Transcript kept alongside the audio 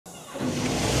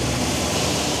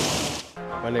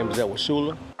name is Edward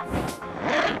Schuler.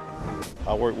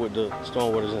 I work with the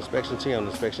stormwater inspection team. I'm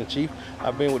the inspection chief.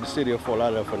 I've been with the city of Fort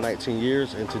Lauderdale for 19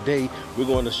 years, and today we're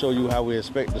going to show you how we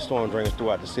inspect the storm drains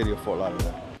throughout the city of Fort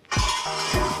Lauderdale.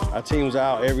 Our team's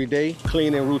out every day,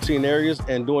 cleaning routine areas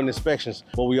and doing inspections,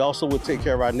 but we also will take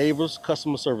care of our neighbors'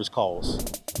 customer service calls.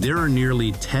 There are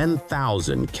nearly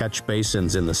 10,000 catch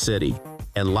basins in the city,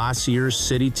 and last year's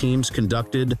city teams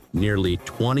conducted nearly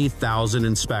 20,000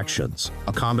 inspections,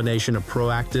 a combination of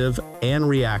proactive and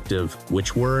reactive,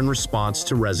 which were in response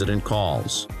to resident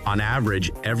calls. On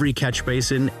average, every catch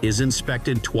basin is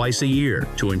inspected twice a year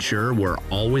to ensure we're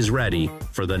always ready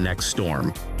for the next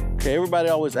storm. Okay, everybody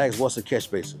always asks, what's a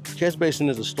catch basin? Catch basin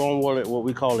is a stormwater, what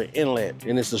we call an inlet,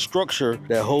 and it's a structure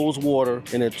that holds water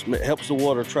and it helps the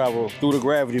water travel through the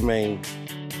gravity main.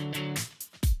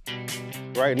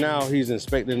 Right now, he's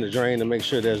inspecting the drain to make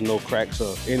sure there's no cracks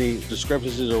or any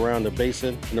discrepancies around the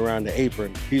basin and around the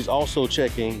apron. He's also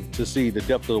checking to see the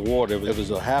depth of the water. If it's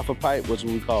a half a pipe, which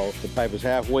we call the pipe is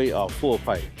halfway or full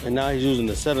pipe. And now he's using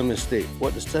the sediment stick.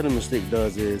 What the sediment stick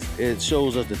does is it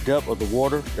shows us the depth of the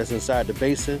water that's inside the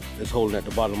basin that's holding at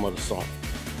the bottom of the sump.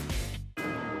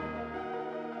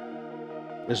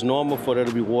 It's normal for there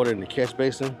to be water in the catch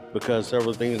basin because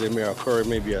several things that may occur. It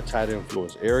may be a tight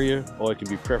influence area, or it can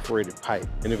be perforated pipe.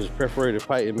 And if it's perforated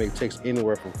pipe, it may take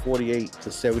anywhere from 48 to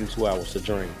 72 hours to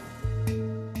drain.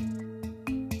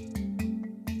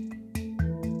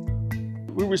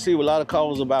 We receive a lot of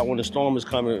calls about when the storm is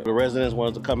coming. The residents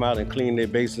want us to come out and clean their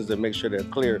basins and make sure they're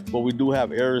clear. But we do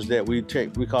have areas that we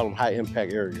call them high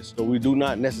impact areas. So we do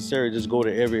not necessarily just go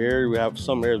to every area. We have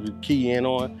some areas we key in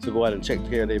on to go out and check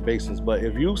care of their basins. But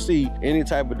if you see any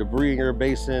type of debris in your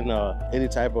basin, any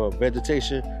type of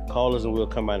vegetation, call us and we'll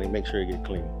come out and make sure it gets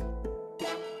clean.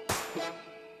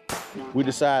 We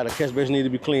decide a catch basin needs to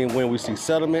be cleaned when we see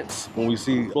sediments, when we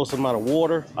see close amount of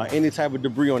water, or any type of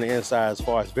debris on the inside as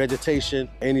far as vegetation,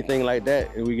 anything like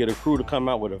that. And we get a crew to come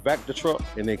out with a vacuum truck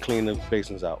and they clean the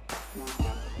basins out. The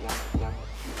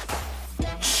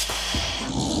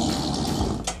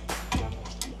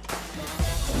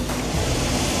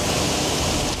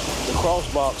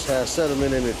cross box has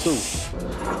sediment in it too.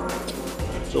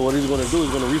 So what he's gonna do is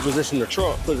gonna reposition the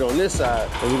truck, put it on this side,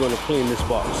 and we're gonna clean this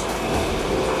box.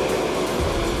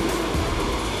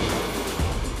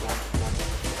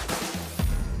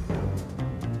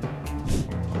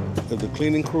 If the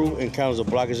cleaning crew encounters a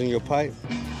blockage in your pipe,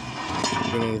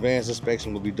 then an advanced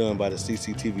inspection will be done by the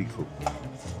CCTV crew.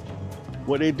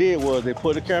 What they did was they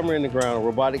put a camera in the ground, a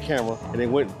robotic camera, and they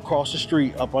went across the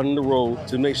street up under the road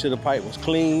to make sure the pipe was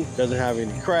clean, doesn't have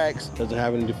any cracks, doesn't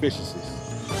have any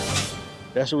deficiencies.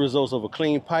 That's the result of a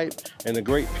clean pipe and a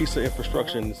great piece of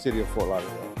infrastructure in the city of Fort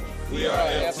Lauderdale. We are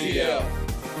FTL.